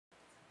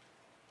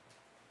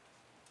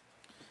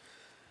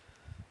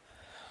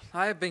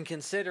I have been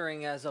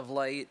considering as of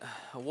late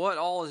what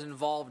all is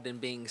involved in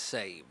being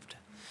saved.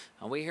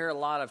 We hear a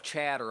lot of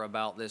chatter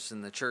about this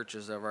in the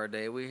churches of our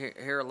day. We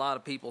hear a lot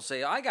of people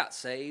say, I got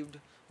saved.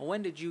 Well,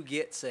 when did you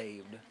get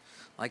saved?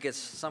 Like it's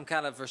some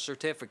kind of a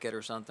certificate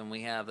or something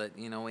we have that,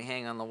 we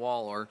hang on the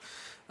wall, or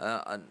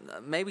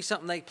maybe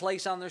something they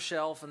place on their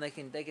shelf and they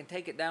can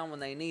take it down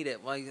when they need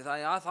it. Well,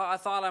 I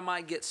thought I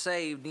might get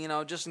saved,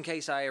 just in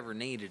case I ever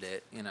needed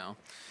it,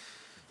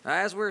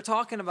 As we were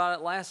talking about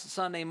it last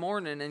Sunday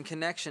morning in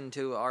connection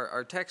to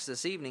our text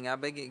this evening, I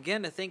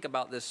began to think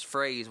about this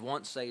phrase,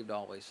 once saved,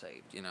 always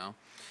saved,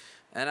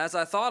 And as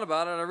I thought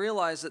about it, I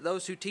realized that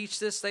those who teach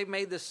this, they've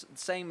made this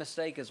same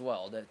mistake as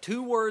well. That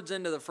 2 words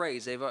into the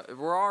phrase,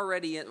 we're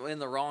already in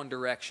the wrong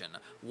direction.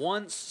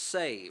 Once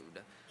saved.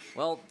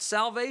 Well,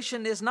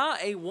 salvation is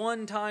not a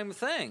one-time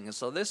thing,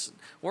 so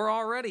we're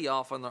already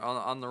off on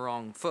the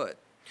wrong foot.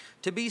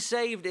 To be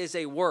saved is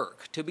a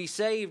work. To be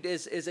saved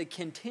is a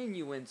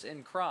continuance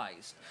in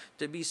Christ.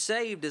 To be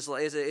saved is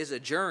a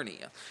journey.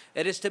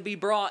 It is to be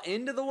brought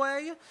into the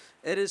way.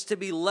 It is to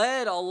be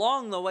led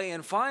along the way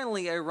and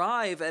finally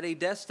arrive at a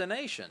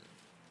destination.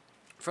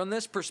 From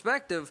this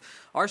perspective,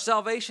 our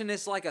salvation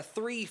is like a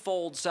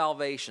threefold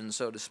salvation,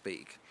 so to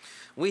speak.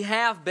 We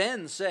have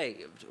been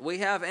saved. We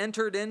have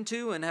entered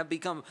into and have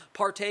become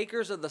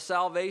partakers of the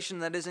salvation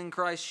that is in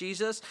Christ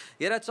Jesus.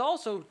 Yet it's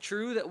also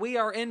true that we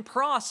are in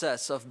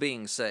process of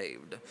being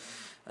saved.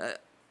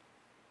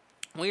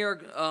 We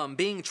are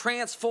being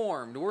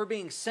transformed. We're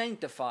being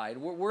sanctified.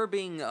 We're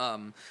being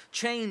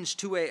changed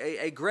to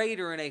a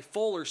greater and a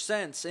fuller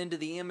sense into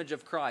the image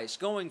of Christ,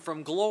 going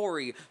from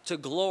glory to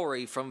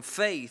glory, from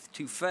faith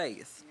to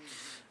faith.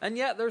 And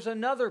yet there's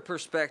another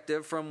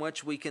perspective from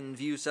which we can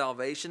view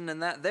salvation,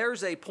 and that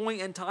there's a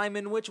point in time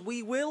in which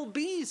we will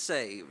be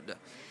saved.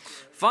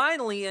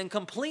 Finally and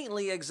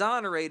completely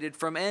exonerated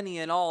from any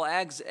and all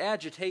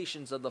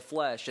agitations of the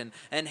flesh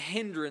and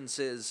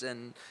hindrances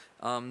and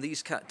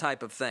these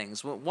type of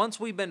things. Once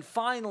we've been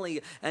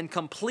finally and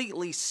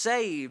completely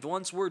saved,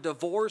 once we're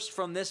divorced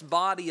from this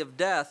body of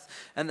death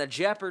and the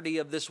jeopardy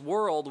of this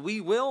world,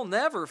 we will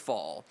never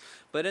fall.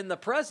 But in the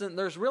present,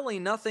 there's really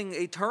nothing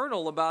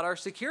eternal about our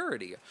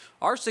security.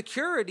 Our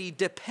security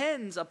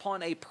depends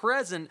upon a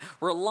present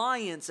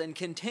reliance and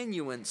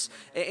continuance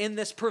in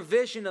this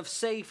provision of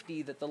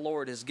safety that the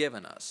Lord has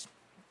given us.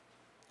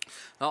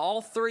 Now,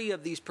 all 3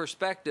 of these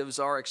perspectives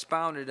are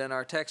expounded in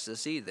our text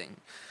this evening.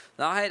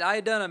 Now, I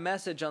had done a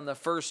message on the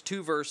first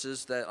 2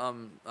 verses that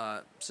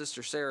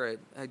Sister Sarah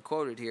had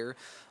quoted here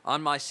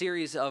on my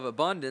series of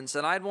abundance,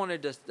 and I'd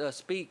wanted to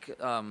speak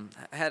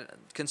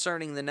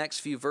concerning the next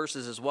few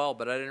verses as well,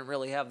 but I didn't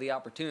really have the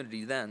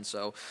opportunity then.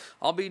 So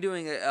I'll be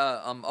doing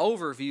an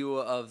overview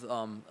of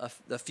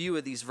a few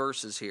of these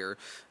verses here,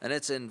 and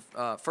it's in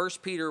 1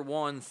 Peter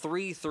 1,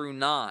 3 through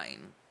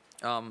 9.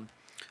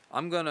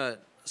 I'm going to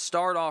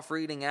start off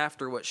reading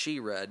after what she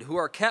read. Who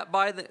are kept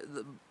by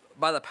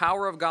the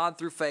power of God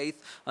through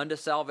faith unto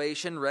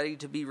salvation, ready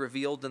to be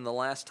revealed in the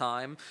last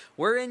time,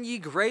 wherein ye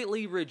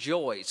greatly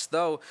rejoice,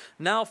 though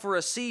now for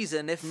a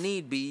season, if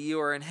need be, you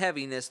are in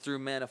heaviness through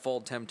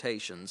manifold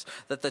temptations,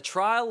 that the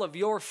trial of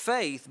your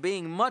faith,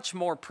 being much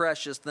more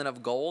precious than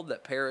of gold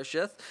that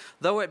perisheth,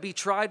 though it be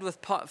tried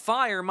with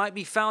fire, might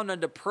be found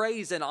unto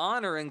praise and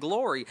honor and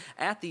glory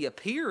at the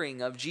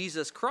appearing of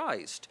Jesus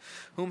Christ,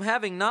 whom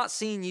having not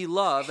seen ye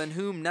love, and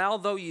whom now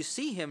though you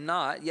see him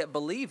not, yet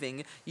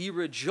believing, ye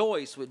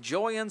rejoice with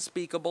joy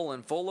unspeakable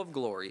and full of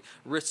glory,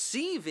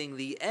 receiving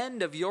the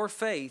end of your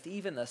faith,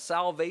 even the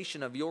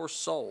salvation of your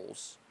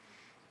souls.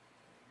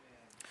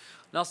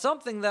 Now,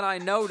 something that I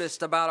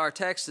noticed about our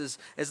text is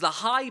the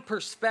high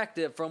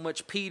perspective from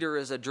which Peter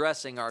is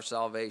addressing our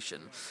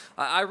salvation.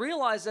 I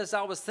realized as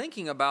I was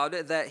thinking about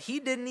it that he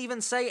didn't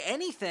even say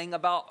anything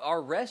about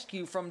our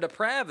rescue from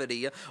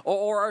depravity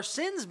or our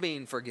sins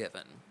being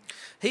forgiven.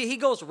 He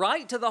goes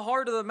right to the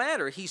heart of the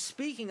matter. He's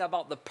speaking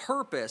about the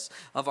purpose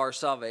of our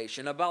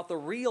salvation, about the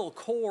real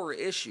core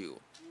issue.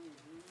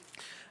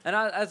 And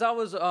as I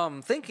was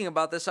thinking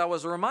about this, I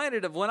was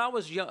reminded of when I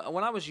was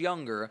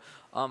younger.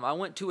 I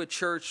went to a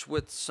church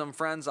with some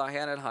friends I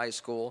had in high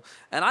school,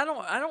 and I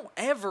don't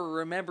ever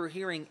remember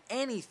hearing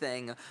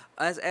anything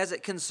as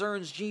it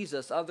concerns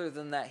Jesus other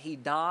than that he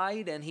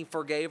died and he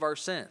forgave our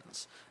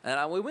sins.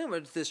 And we went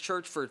with this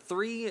church for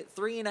three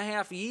and a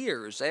half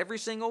years, every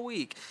single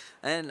week,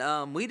 and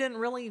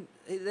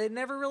they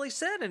never really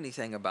said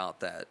anything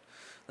about that.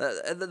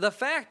 The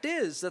fact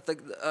is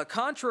that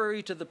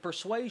contrary to the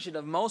persuasion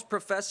of most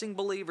professing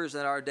believers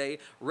in our day,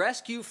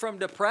 rescue from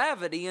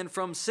depravity and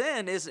from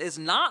sin is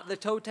not the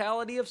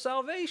totality of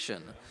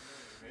salvation.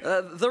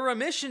 The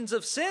remissions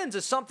of sins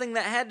is something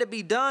that had to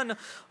be done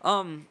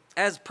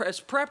as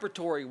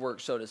preparatory work,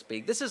 so to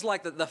speak. This is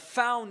like the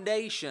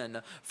foundation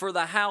for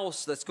the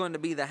house that's going to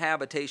be the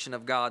habitation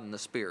of God in the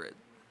Spirit.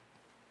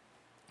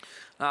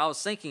 Now, I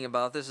was thinking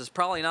about this. It's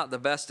probably not the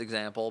best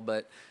example,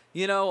 but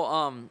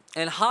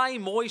In high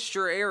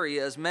moisture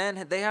areas,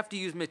 men, they have to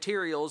use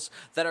materials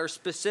that are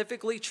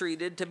specifically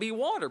treated to be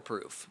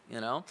waterproof,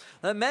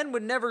 That men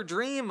would never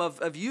dream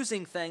of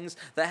using things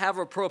that have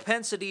a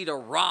propensity to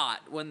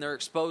rot when they're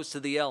exposed to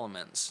the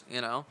elements,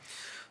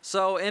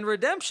 So in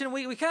redemption,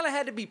 we kind of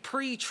had to be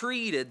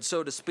pre-treated,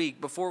 so to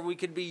speak, before we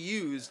could be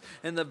used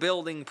in the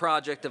building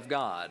project of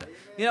God.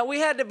 We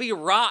had to be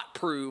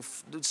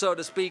rot-proof, so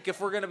to speak,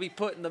 if we're going to be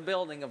put in the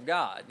building of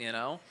God,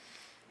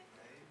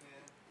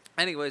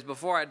 Anyways,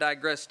 before I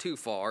digress too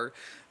far,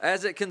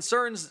 as it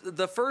concerns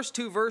the first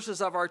two verses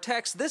of our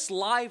text, this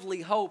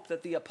lively hope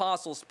that the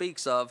apostle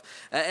speaks of,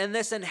 and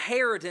this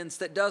inheritance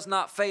that does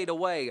not fade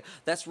away,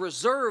 that's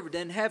reserved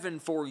in heaven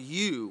for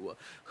you.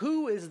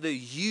 Who is the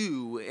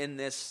you in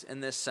this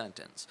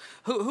sentence?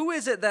 Who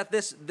is it that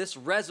this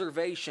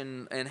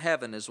reservation in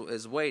heaven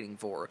is waiting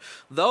for?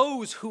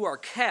 Those who are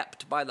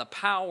kept by the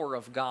power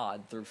of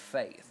God through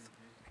faith.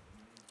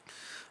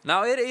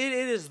 Now, it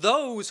is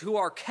those who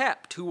are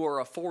kept who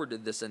are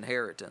afforded this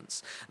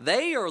inheritance.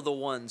 They are the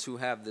ones who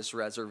have this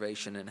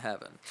reservation in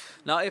heaven.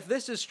 Now, if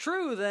this is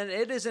true, then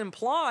it is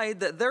implied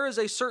that there is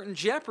a certain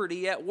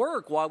jeopardy at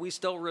work while we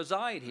still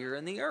reside here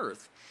in the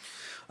earth.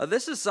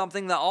 This is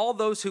something that all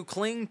those who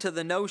cling to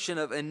the notion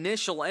of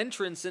initial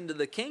entrance into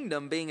the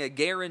kingdom being a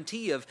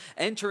guarantee of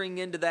entering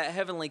into that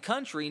heavenly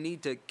country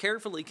need to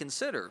carefully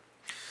consider.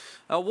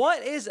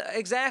 What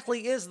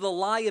exactly is the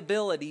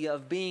liability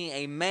of being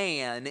a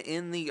man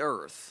in the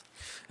earth?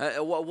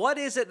 What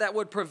is it that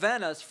would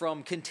prevent us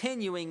from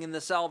continuing in the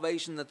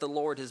salvation that the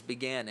Lord has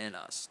began in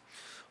us?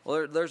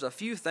 Well, there's a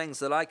few things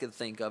that I could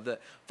think of.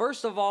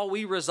 First of all,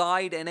 we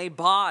reside in a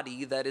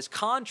body that is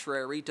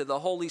contrary to the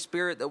Holy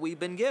Spirit that we've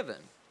been given.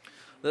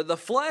 The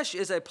flesh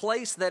is a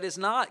place that is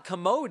not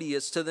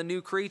commodious to the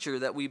new creature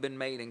that we've been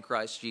made in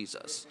Christ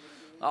Jesus.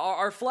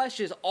 Our flesh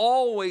is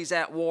always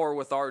at war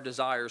with our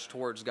desires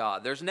towards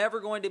God. There's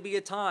never going to be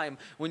a time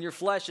when your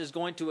flesh is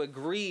going to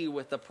agree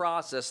with the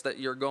process that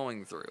you're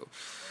going through.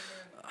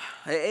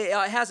 It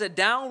has a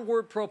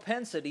downward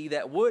propensity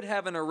that would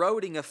have an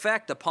eroding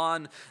effect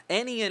upon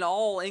any and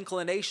all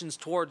inclinations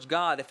towards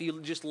God if you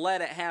just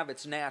let it have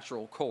its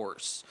natural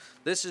course.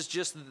 This is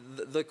just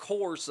the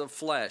course of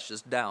flesh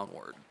is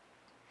downward.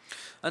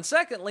 And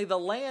secondly, the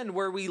land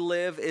where we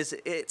live is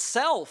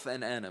itself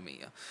an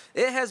enemy.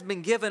 It has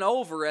been given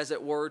over, as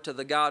it were, to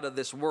the god of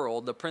this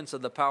world, the prince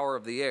of the power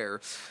of the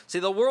air. See,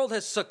 the world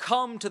has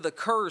succumbed to the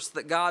curse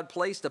that God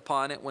placed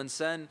upon it when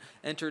sin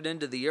entered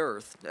into the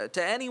earth.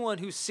 To anyone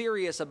who's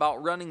serious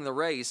about running the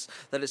race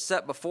that is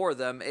set before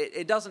them,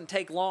 it doesn't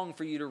take long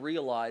for you to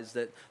realize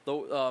that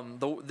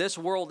this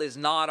world is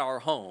not our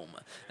home.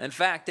 In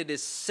fact, it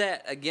is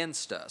set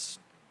against us.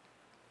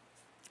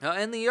 Now,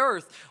 in the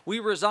earth, we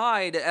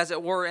reside, as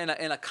it were, in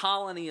a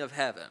colony of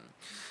heaven,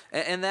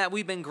 and that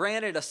we've been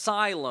granted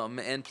asylum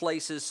in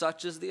places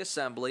such as the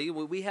assembly.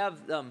 We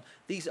have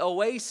these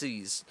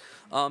oases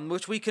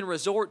which we can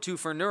resort to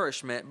for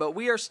nourishment, but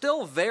we are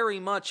still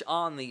very much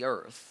on the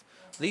earth.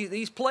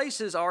 These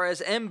places are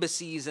as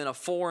embassies in a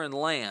foreign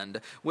land,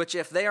 which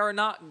if they are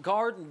not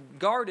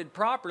guarded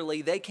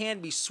properly, they can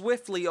be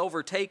swiftly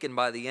overtaken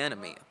by the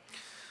enemy.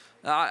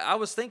 I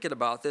was thinking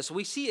about this.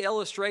 We see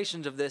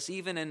illustrations of this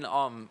even in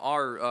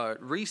our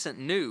recent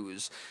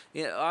news.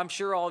 I'm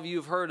sure all of you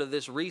have heard of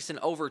this recent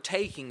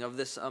overtaking of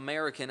this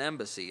American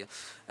embassy.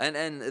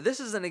 And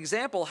this is an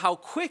example how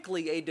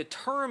quickly a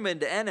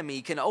determined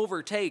enemy can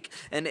overtake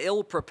an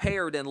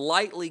ill-prepared and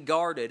lightly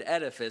guarded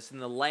edifice in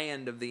the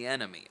land of the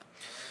enemy.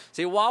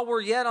 See, while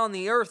we're yet on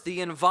the earth,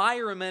 the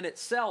environment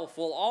itself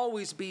will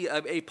always be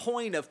a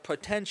point of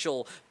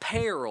potential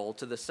peril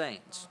to the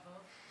saints.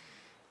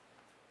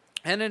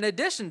 And in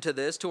addition to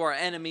this, to our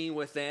enemy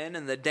within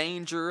and the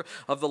danger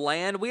of the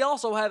land, we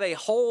also have a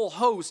whole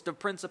host of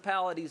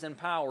principalities and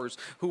powers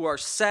who are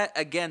set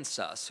against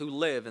us, who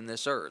live in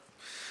this earth.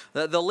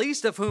 The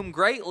least of whom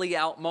greatly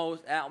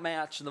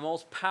outmatch the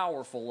most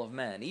powerful of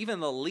men, even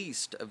the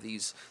least of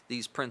these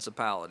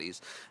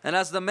principalities. And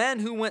as the men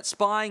who went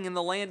spying in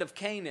the land of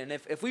Canaan,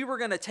 if we were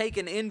going to take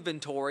an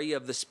inventory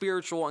of the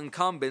spiritual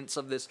incumbents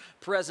of this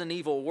present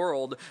evil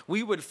world,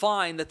 we would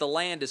find that the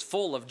land is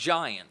full of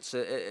giants,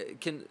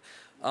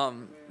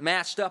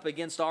 matched up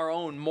against our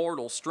own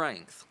mortal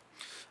strength.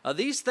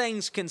 These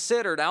things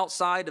considered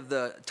outside of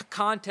the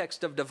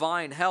context of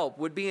divine help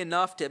would be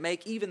enough to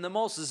make even the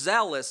most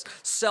zealous,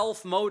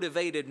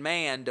 self-motivated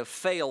man to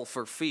fail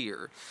for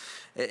fear.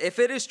 If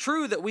it is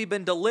true that we've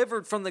been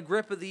delivered from the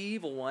grip of the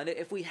evil one,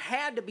 if we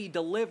had to be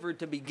delivered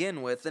to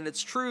begin with, then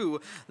it's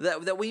true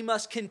that we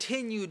must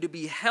continue to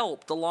be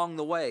helped along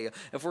the way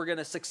if we're going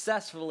to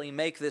successfully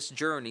make this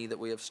journey that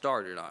we have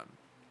started on.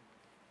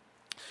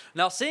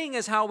 Now, seeing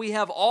as how we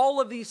have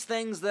all of these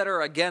things that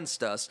are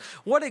against us,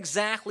 what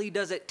exactly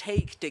does it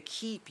take to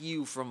keep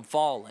you from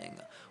falling?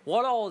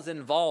 What all is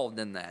involved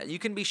in that? You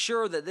can be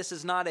sure that this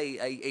is not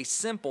a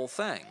simple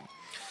thing.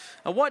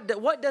 And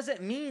what does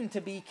it mean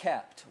to be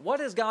kept? What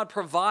has God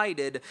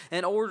provided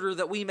in order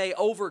that we may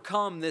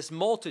overcome this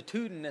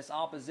multitudinous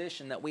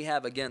opposition that we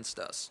have against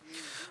us?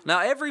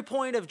 Now, every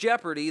point of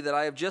jeopardy that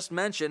I have just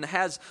mentioned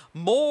has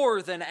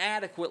more than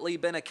adequately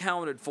been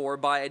accounted for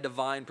by a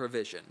divine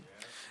provision.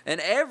 In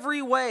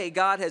every way,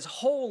 God has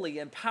wholly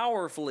and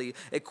powerfully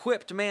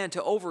equipped man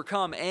to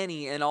overcome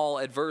any and all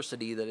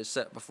adversity that is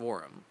set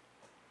before him.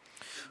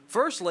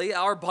 Firstly,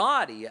 our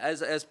body,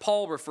 as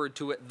Paul referred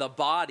to it, the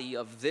body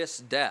of this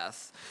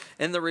death.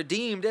 In the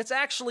redeemed, it's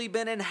actually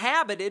been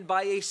inhabited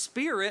by a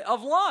spirit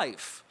of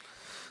life.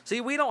 See,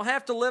 we don't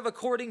have to live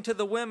according to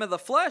the whim of the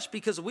flesh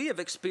because we have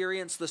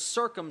experienced the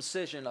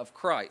circumcision of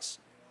Christ.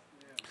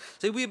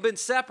 See, we've been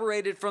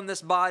separated from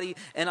this body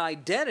in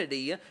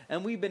identity,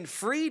 and we've been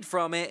freed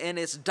from it in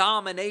its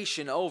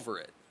domination over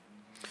it.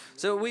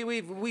 So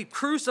we've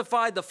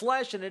crucified the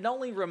flesh, and it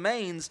only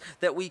remains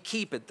that we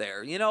keep it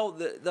there. You know,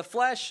 the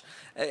flesh,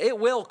 it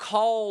will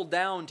call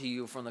down to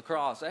you from the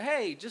cross.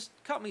 Hey, just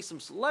cut me some.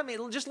 Let me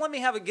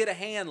get a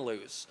hand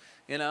loose.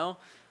 You know,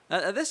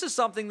 this is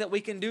something that we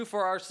can do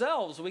for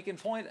ourselves. We can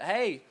point,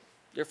 hey,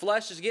 your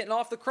flesh is getting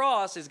off the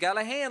cross. It's got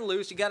a hand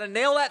loose. You got to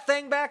nail that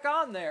thing back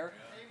on there.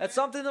 That's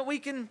something that we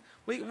can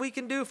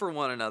do for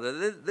one another.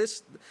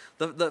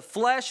 The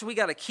flesh, we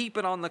got to keep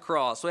it on the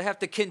cross. We have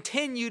to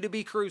continue to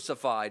be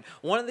crucified.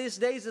 One of these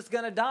days it's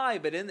going to die,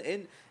 but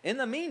in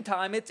the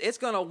meantime, it's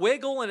going to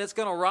wiggle and it's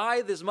going to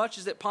writhe as much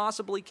as it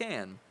possibly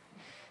can.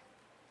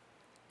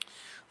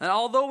 And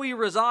although we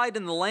reside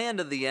in the land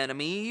of the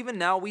enemy, even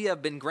now we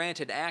have been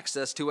granted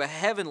access to a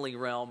heavenly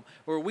realm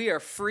where we are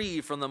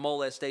free from the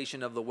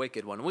molestation of the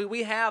wicked one.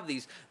 We have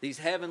these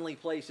heavenly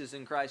places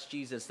in Christ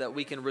Jesus that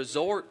we can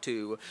resort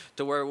to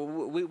where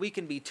we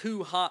can be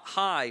too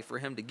high for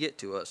him to get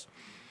to us.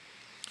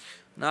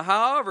 Now,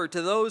 however,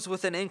 to those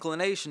with an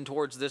inclination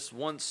towards this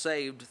once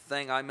saved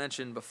thing I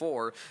mentioned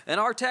before, in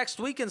our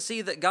text we can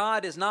see that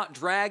God is not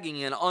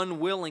dragging an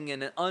unwilling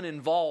and an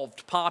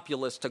uninvolved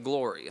populace to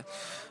glory.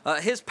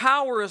 His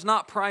power is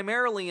not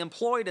primarily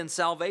employed in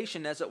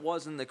salvation as it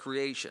was in the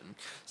creation.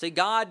 See,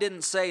 God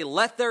didn't say,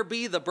 let there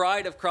be the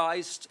bride of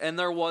Christ, and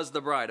there was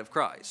the bride of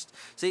Christ.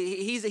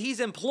 See, he's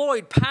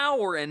employed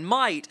power and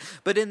might,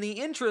 but in the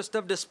interest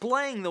of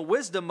displaying the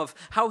wisdom of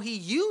how he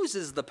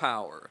uses the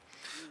power.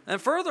 And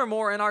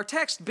furthermore, in our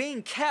text,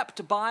 being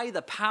kept by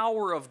the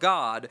power of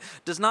God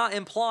does not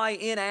imply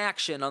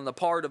inaction on the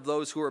part of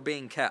those who are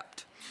being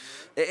kept.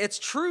 It's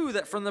true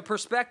that from the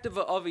perspective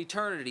of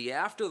eternity,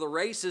 after the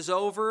race is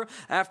over,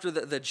 after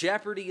the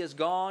jeopardy is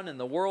gone and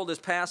the world has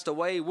passed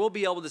away, we'll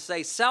be able to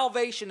say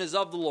salvation is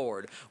of the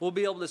Lord. We'll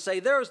be able to say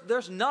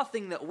there's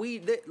nothing that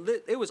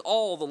it was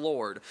all the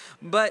Lord.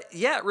 But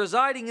yet,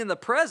 residing in the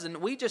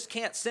present, we just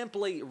can't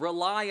simply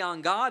rely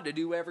on God to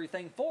do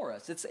everything for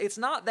us. It's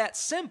not that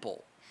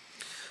simple.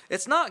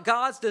 It's not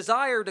God's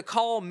desire to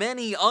call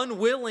many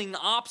unwilling,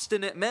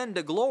 obstinate men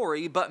to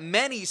glory, but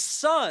many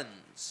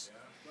sons.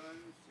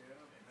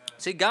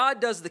 See, God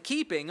does the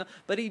keeping,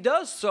 but he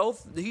does so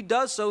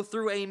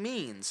through a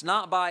means,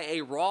 not by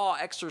a raw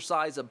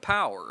exercise of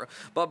power,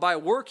 but by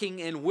working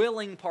in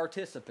willing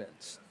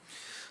participants.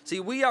 See,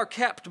 we are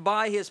kept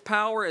by his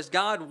power as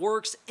God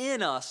works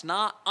in us,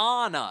 not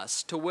on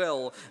us, to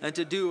will and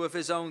to do of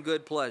his own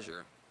good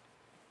pleasure.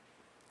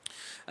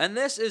 And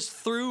this is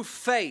through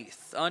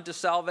faith unto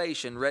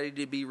salvation ready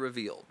to be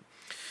revealed.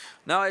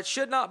 Now, it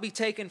should not be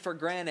taken for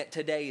granted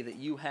today that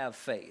you have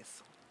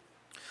faith.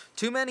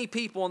 Too many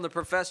people in the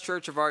professed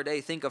church of our day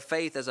think of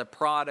faith as a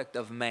product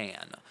of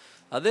man.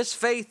 This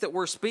faith that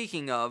we're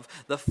speaking of,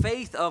 the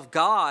faith of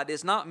God,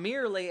 is not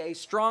merely a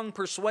strong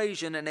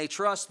persuasion and a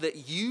trust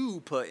that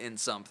you put in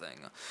something.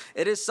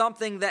 It is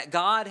something that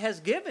God has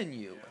given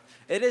you.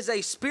 It is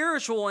a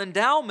spiritual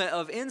endowment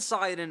of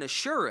insight and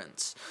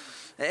assurance.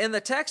 In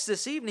the text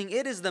this evening,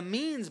 it is the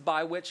means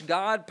by which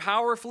God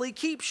powerfully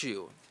keeps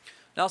you.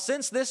 Now,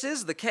 since this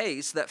is the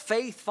case, that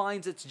faith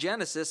finds its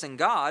genesis in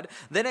God,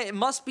 then it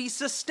must be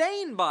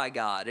sustained by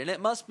God, and it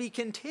must be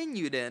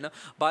continued in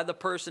by the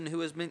person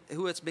who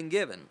it's been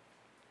given.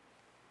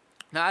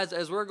 Now,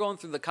 as we're going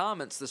through the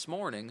comments this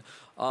morning,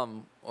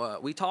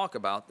 we talked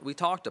about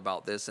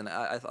this, and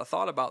I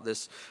thought about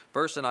this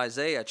verse in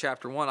Isaiah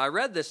chapter 1. I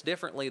read this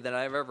differently than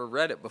I've ever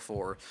read it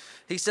before.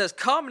 He says,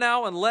 "Come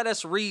now and let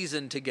us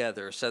reason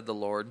together, said the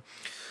Lord.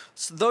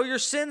 Though your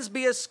sins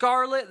be as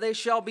scarlet, they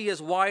shall be as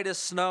white as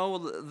snow.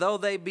 Though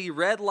they be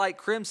red like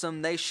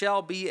crimson, they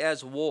shall be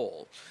as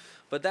wool."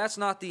 But that's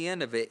not the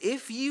end of it.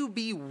 "If you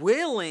be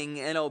willing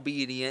and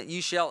obedient,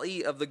 you shall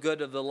eat of the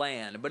good of the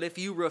land. But if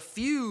you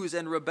refuse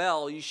and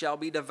rebel, you shall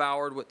be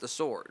devoured with the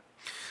sword."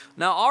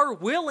 Now, our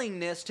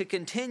willingness to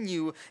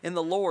continue in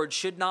the Lord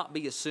should not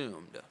be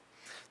assumed.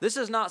 This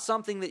is not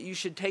something that you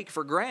should take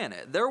for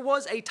granted. There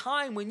was a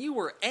time when you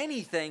were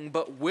anything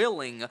but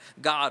willing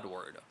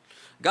Godward.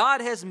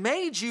 God has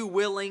made you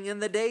willing in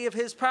the day of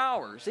his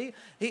power. See,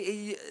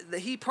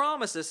 he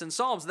promised us in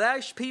Psalms,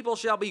 thy people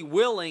shall be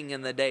willing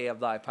in the day of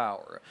thy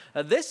power.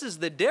 This is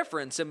the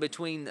difference in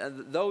between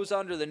those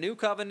under the new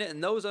covenant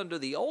and those under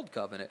the old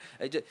covenant.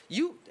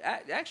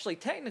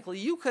 Technically,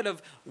 you could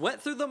have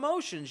went through the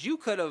motions. You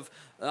could have,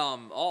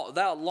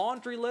 that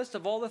laundry list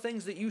of all the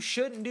things that you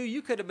shouldn't do,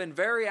 you could have been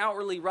very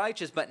outwardly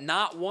righteous, but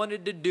not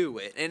wanted to do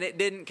it, and it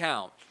didn't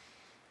count.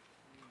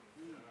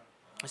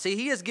 See,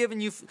 he has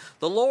given you,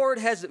 the Lord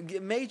has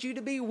made you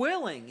to be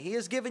willing. He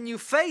has given you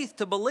faith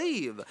to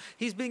believe.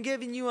 He's been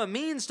giving you a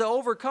means to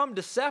overcome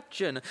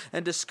deception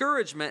and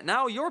discouragement.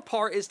 Now your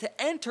part is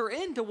to enter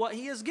into what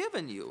he has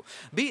given you,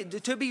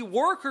 to be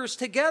workers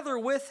together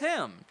with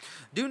him.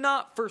 Do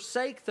not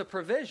forsake the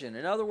provision.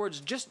 In other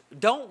words, just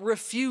don't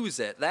refuse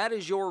it. That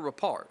is your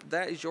part.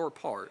 That is your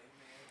part.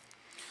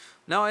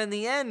 Now, in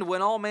the end,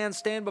 when all men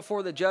stand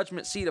before the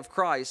judgment seat of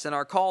Christ and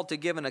are called to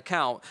give an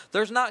account,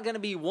 there's not going to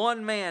be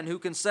one man who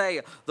can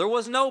say, there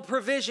was no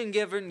provision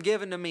given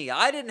to me.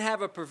 I didn't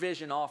have a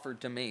provision offered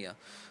to me.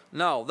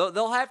 No,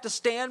 they'll have to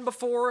stand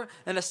before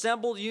an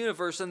assembled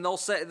universe and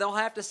they'll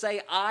have to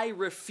say, I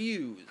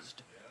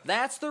refused.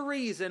 That's the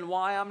reason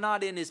why I'm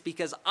not in, is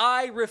because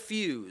I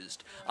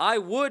refused. I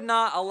would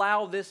not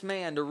allow this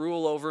man to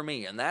rule over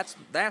me, and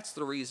that's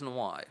the reason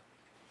why.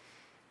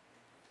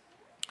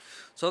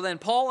 So then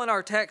Paul in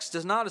our text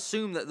does not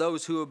assume that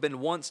those who have been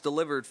once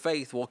delivered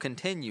faith will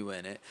continue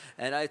in it.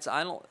 And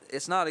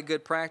it's not a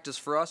good practice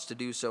for us to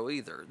do so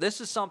either.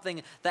 This is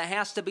something that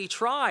has to be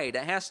tried.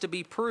 It has to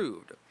be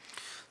proved.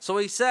 So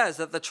he says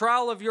that the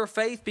trial of your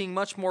faith, being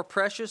much more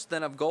precious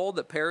than of gold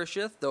that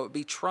perisheth, though it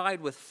be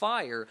tried with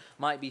fire,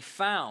 might be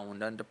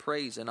found unto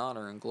praise and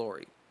honor and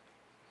glory.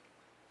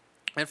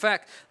 In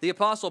fact, the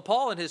Apostle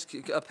Paul in his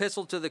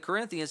epistle to the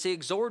Corinthians, he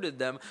exhorted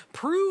them,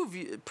 prove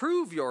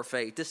your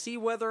faith to see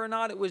whether or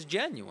not it was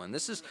genuine.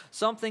 This is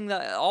something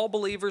that all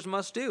believers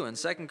must do in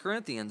 2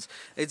 Corinthians.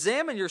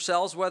 Examine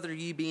yourselves whether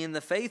ye be in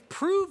the faith.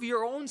 Prove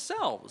your own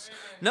selves.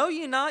 Know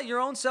ye not your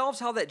own selves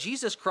how that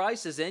Jesus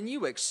Christ is in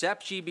you,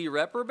 except ye be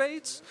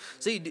reprobates?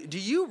 See, do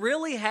you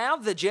really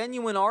have the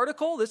genuine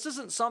article? This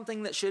isn't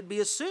something that should be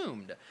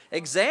assumed.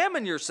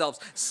 Examine yourselves.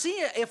 See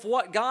if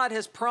what God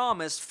has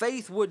promised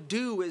faith would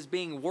do is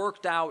being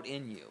worked out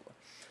in you.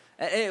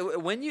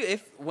 When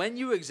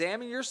you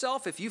examine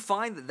yourself, if you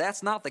find that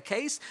that's not the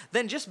case,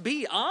 then just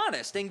be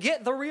honest and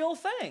get the real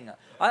thing.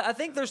 I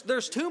think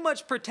there's too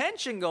much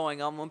pretension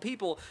going on when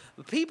people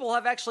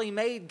have actually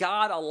made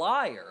God a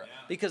liar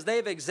because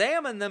they've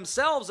examined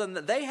themselves and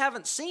they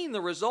haven't seen the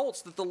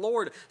results that the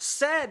Lord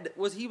said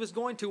he was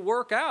going to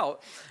work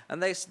out,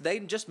 and they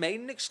just made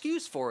an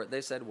excuse for it.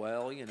 They said,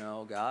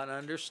 well, God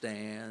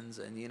understands,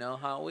 and you know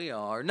how we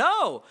are.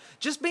 No,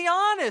 just be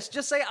honest.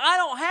 Just say, I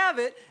don't have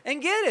it, and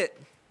get it.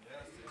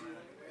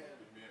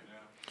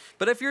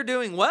 But if you're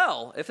doing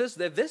well, if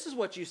this is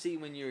what you see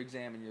when you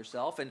examine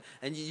yourself, and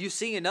you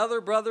see another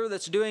brother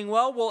that's doing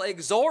well, well,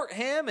 exhort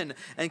him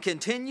and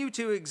continue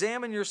to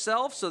examine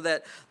yourself so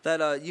that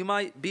you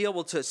might be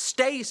able to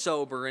stay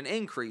sober and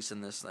increase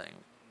in this thing.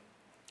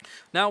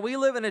 Now, we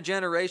live in a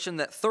generation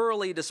that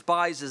thoroughly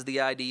despises the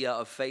idea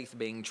of faith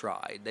being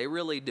tried. They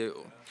really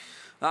do.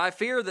 I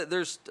fear that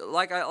there's,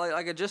 like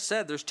I just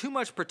said, there's too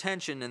much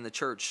pretension in the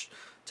church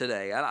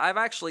today. I've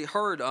actually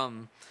heard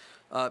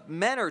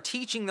men are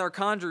teaching their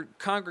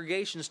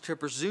congregations to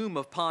presume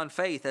upon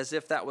faith as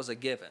if that was a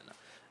given.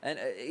 And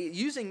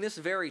using this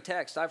very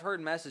text, I've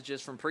heard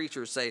messages from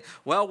preachers say,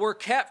 well, we're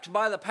kept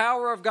by the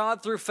power of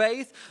God through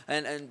faith,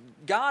 and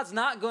God's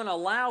not going to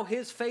allow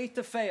his faith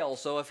to fail.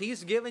 So if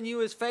he's given you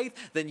his faith,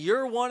 then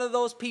you're one of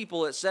those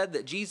people that said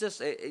that Jesus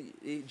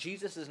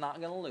is not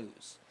going to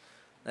lose.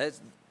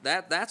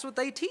 That's what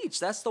they teach.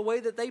 That's the way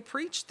that they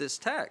preach this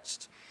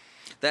text.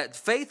 That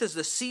faith is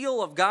the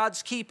seal of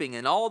God's keeping,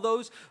 and all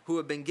those who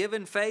have been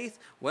given faith,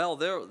 well,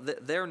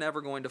 they're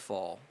never going to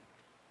fall.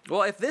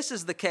 Well, if this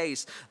is the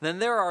case, then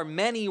there are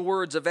many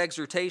words of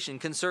exhortation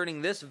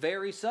concerning this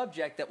very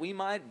subject that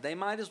they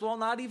might as well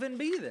not even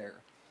be there.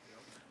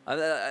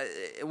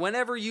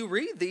 Whenever you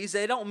read these,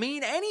 they don't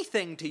mean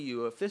anything to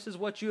you if this is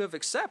what you have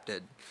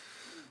accepted.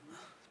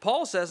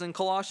 Paul says in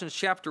Colossians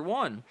chapter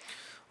 1,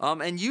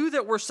 and you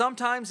that were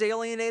sometimes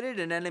alienated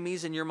and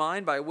enemies in your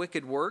mind by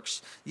wicked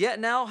works, yet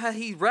now hath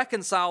he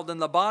reconciled in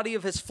the body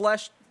of his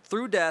flesh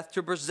through death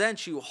to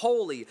present you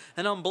holy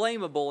and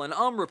unblameable and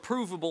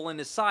unreprovable in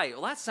his sight.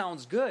 Well, that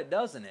sounds good,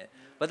 doesn't it?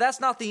 But that's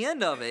not the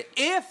end of it.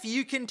 If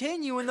you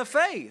continue in the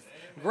faith,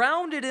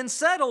 grounded and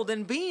settled,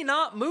 and be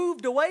not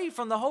moved away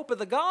from the hope of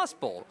the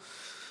gospel.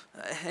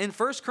 In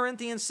 1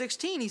 Corinthians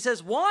 16, he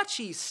says, watch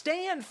ye,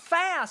 stand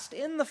fast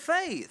in the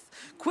faith.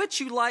 Quit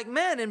you like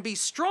men and be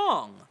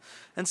strong.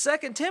 And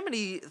 2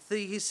 Timothy,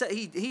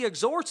 he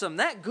exhorts them,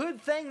 that good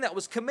thing that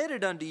was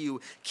committed unto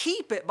you,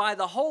 keep it by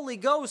the Holy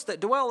Ghost that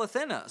dwelleth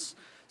in us.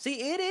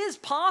 See, it is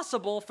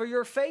possible for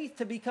your faith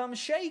to become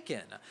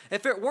shaken.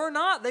 If it were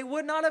not, they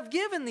would not have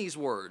given these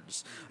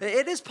words.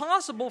 It is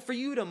possible for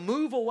you to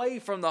move away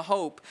from the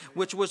hope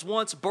which was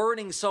once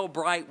burning so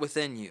bright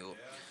within you.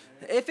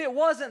 If it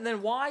wasn't,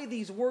 then why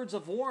these words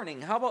of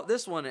warning? How about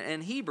this one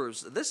in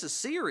Hebrews? This is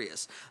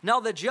serious. Now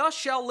the just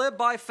shall live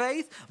by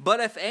faith, but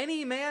if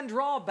any man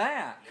draw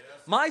back,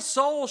 my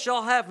soul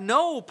shall have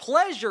no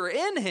pleasure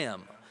in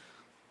him.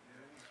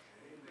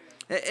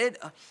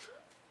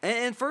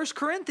 In 1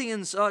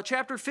 Corinthians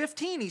chapter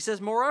 15, he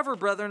says, Moreover,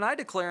 brethren, I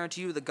declare unto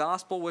you the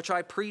gospel which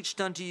I preached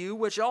unto you,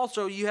 which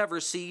also you have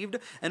received,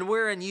 and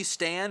wherein ye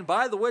stand,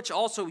 by the which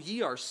also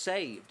ye are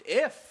saved,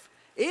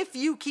 if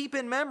you keep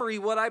in memory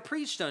what I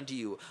preached unto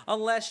you,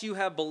 unless you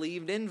have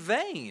believed in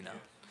vain.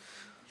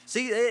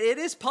 See, it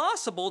is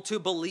possible to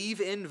believe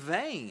in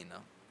vain.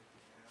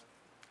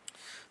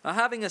 Now,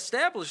 having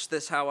established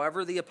this,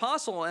 however, the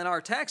apostle in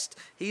our text,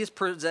 he is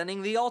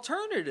presenting the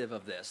alternative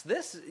of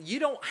this. You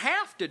don't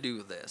have to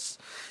do this.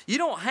 You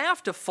don't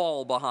have to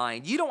fall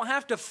behind. You don't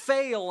have to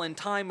fail in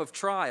time of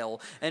trial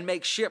and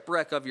make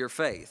shipwreck of your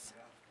faith.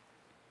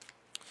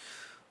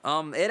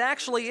 It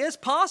actually is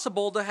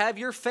possible to have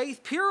your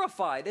faith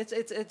purified.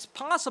 It's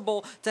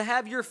possible to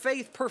have your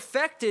faith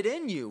perfected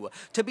in you,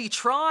 to be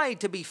tried,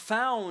 to be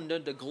found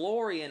unto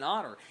glory and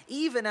honor,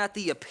 even at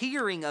the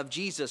appearing of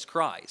Jesus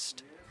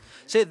Christ.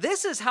 See,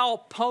 this is how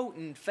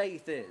potent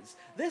faith is.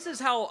 This is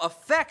how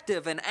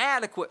effective and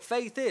adequate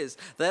faith is.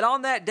 That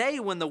on that day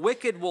when the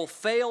wicked will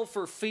fail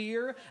for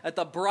fear at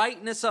the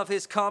brightness of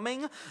his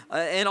coming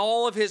and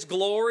all of his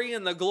glory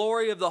and the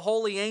glory of the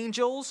holy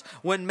angels,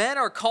 when men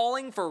are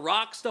calling for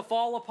rocks to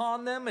fall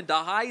upon them and to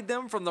hide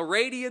them from the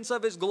radiance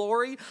of his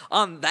glory,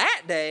 on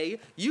that day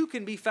you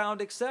can be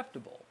found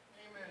acceptable.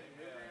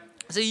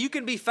 See, you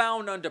can be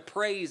found unto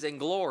praise and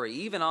glory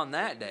even on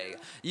that day.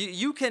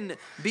 You can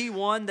be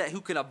one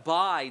who can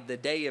abide the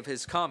day of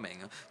his coming,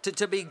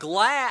 to be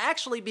glad,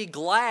 actually be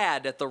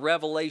glad at the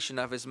revelation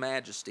of his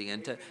majesty,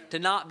 and to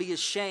not be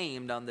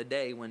ashamed on the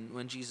day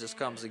when Jesus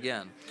comes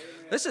again.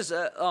 This is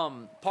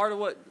part of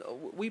what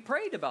we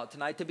prayed about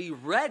tonight, to be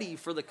ready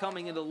for the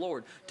coming of the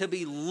Lord, to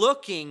be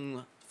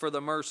looking for the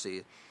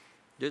mercy,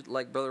 just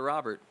like Brother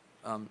Robert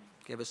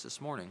gave us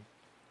this morning.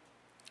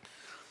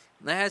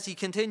 As he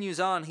continues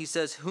on, he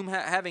says, whom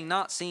having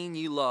not seen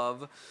you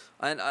love.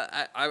 And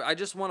I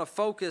just want to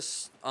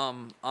focus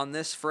on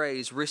this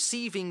phrase,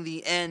 receiving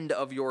the end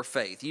of your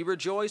faith. You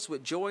rejoice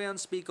with joy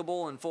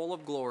unspeakable and full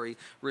of glory,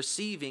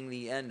 receiving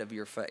the end of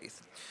your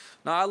faith.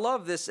 Now, I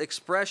love this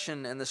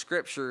expression in the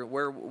scripture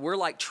where we're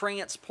like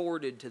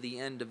transported to the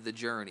end of the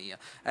journey.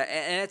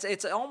 And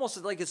it's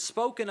almost like it's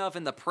spoken of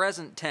in the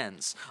present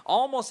tense,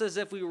 almost as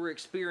if we were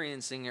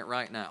experiencing it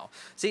right now.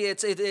 See,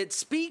 it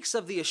speaks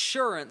of the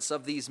assurance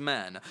of these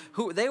men,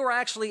 who they were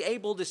actually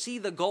able to see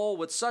the goal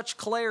with such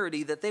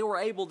clarity that they were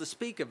able to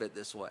speak of it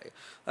this way.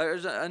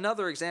 There's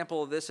another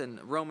example of this in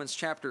Romans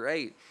chapter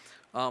 8.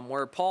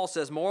 Where Paul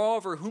says,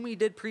 Moreover, whom he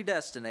did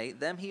predestinate,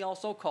 them he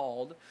also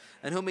called,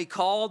 and whom he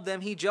called,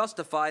 them he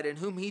justified, and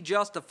whom he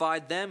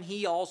justified, them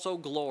he also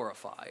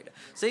glorified.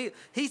 See,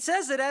 he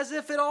says it as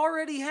if it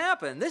already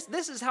happened.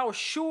 This is how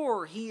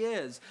sure he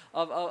is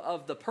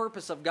of the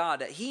purpose of God,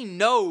 that he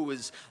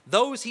knows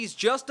those he's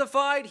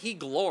justified, he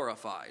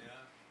glorified.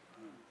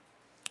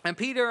 And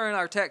Peter in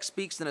our text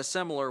speaks in a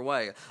similar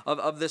way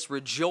of this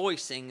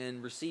rejoicing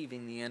in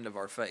receiving the end of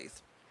our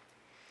faith.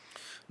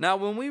 Now,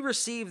 when we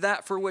receive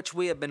that for which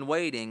we have been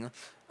waiting,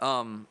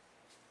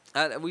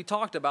 we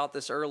talked about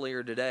this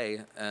earlier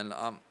today, and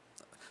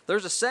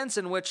there's a sense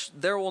in which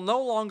there will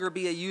no longer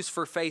be a use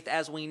for faith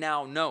as we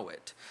now know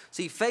it.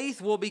 See,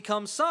 faith will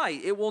become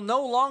sight. It will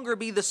no longer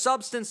be the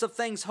substance of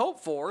things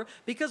hoped for,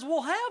 because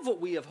we'll have what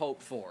we have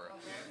hoped for.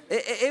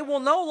 It will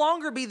no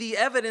longer be the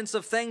evidence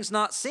of things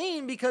not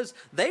seen, because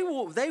they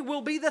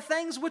will be the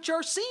things which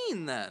are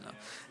seen then.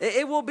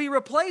 It will be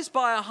replaced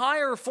by a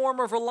higher form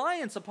of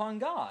reliance upon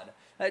God.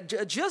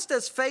 Just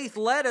as faith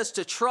led us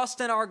to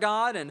trust in our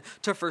God and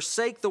to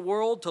forsake the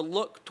world, to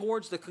look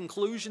towards the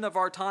conclusion of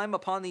our time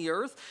upon the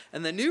earth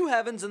and the new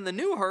heavens and the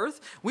new earth,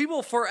 we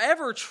will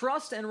forever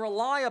trust and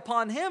rely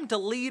upon Him to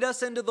lead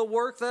us into the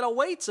work that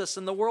awaits us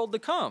in the world to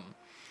come.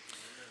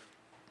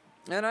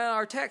 And in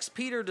our text,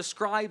 Peter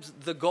describes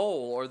the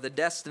goal or the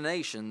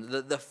destination,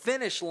 the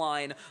finish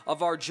line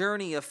of our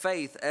journey of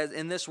faith as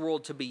in this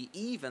world to be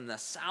even the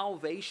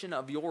salvation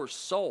of your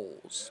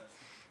souls.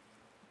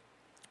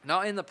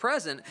 Now, in the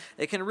present,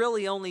 it can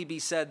really only be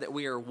said that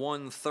we are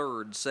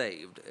 1/3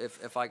 saved,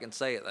 if I can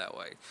say it that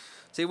way.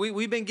 See,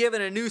 we've been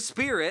given a new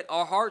spirit.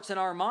 Our hearts and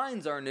our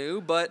minds are new,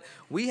 but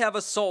we have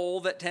a soul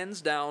that tends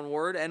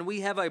downward, and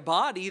we have a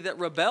body that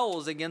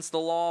rebels against the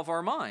law of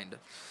our mind.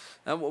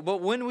 But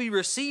when we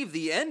receive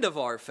the end of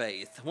our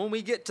faith, when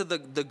we get to the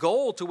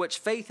goal to which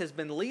faith has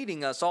been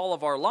leading us all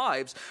of our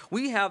lives,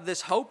 we have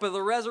this hope of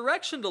the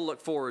resurrection to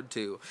look forward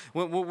to.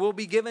 We'll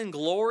be given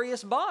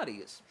glorious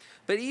bodies.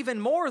 But even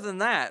more than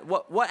that,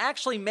 what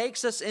actually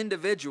makes us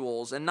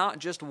individuals and not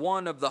just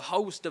one of the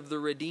host of the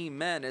redeemed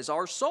men is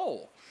our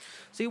soul.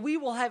 See, we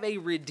will have a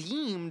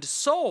redeemed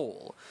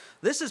soul.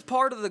 This is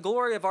part of the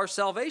glory of our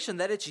salvation,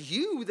 that it's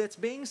you that's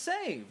being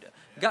saved.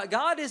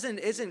 God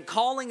isn't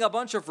calling a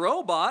bunch of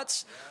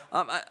robots.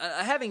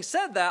 Having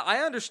said that, I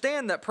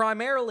understand that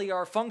primarily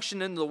our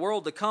function in the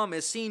world to come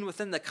is seen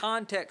within the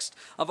context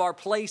of our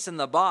place in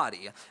the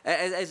body,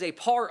 as a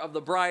part of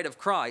the bride of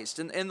Christ.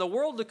 And in the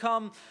world to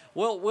come,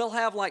 we'll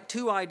have like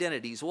two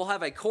identities. We'll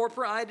have a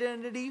corporate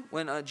identity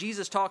when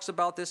Jesus talks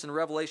about this in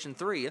Revelation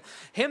 3.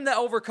 Him that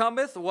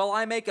overcometh will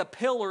I make a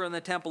pillar in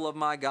the temple of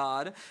my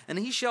God, and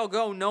he shall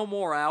go no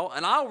more out,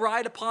 and I'll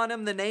write upon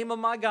him the name of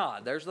my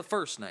God. There's the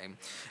first name.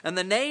 And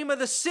the name of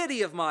the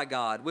city of my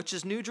God, which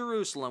is New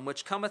Jerusalem,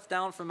 which cometh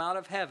down from out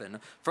of heaven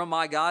from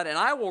my God, and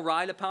I will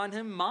write upon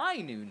him my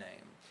new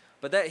name.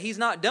 But that he's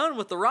not done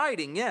with the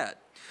writing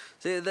yet.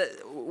 See,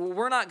 that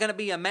we're not going to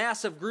be a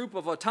massive group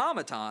of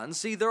automatons.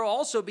 See, there will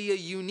also be a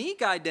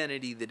unique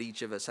identity that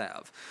each of us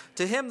have.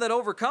 To him that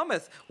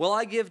overcometh will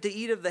I give to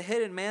eat of the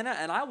hidden manna,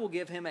 and I will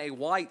give him a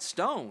white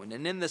stone,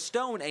 and in the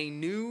stone a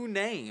new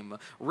name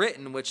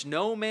written, which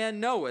no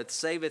man knoweth,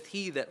 saveth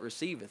he that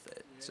receiveth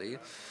it. See?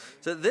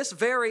 So this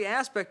very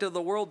aspect of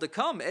the world to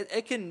come,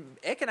 it can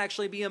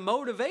actually be a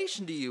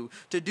motivation to you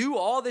to do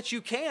all that you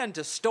can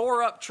to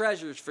store up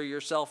treasures for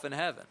yourself in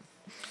heaven.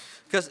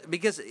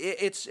 Because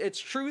it's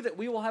true that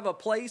we will have a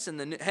place in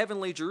the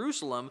heavenly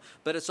Jerusalem,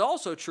 but it's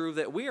also true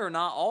that we are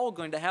not all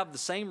going to have the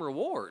same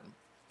reward.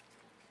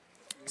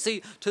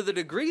 See, to the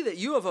degree that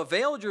you have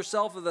availed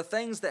yourself of the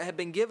things that have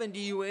been given to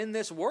you in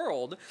this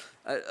world,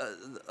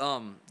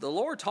 the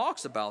Lord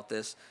talks about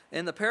this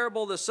in the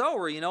parable of the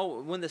sower. You know,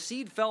 when the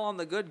seed fell on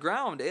the good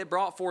ground, it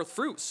brought forth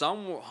fruit,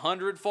 some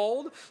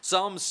 100-fold,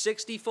 some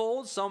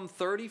 60-fold, some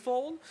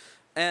 30-fold.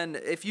 And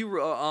if you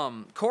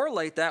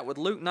correlate that with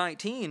Luke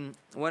 19,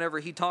 whenever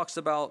he talks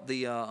about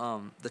the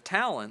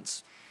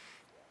talents,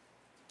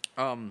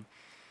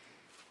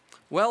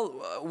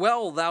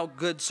 well, thou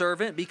good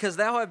servant, because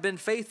thou have been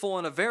faithful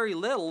in a very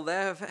little,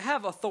 thou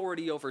have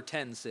authority over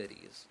 10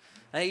 cities.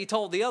 And he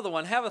told the other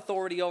one, have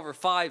authority over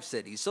 5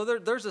 cities. So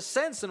there's a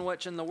sense in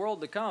which in the world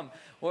to come,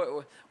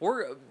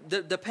 we're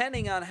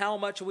depending on how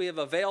much we have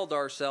availed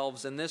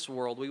ourselves in this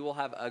world, we will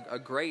have a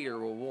greater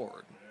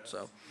reward.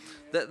 So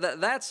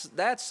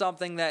that's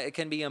something that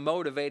can be a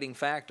motivating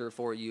factor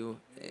for you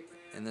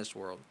in this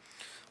world.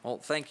 Well,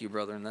 thank you,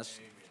 brother, and that's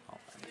all.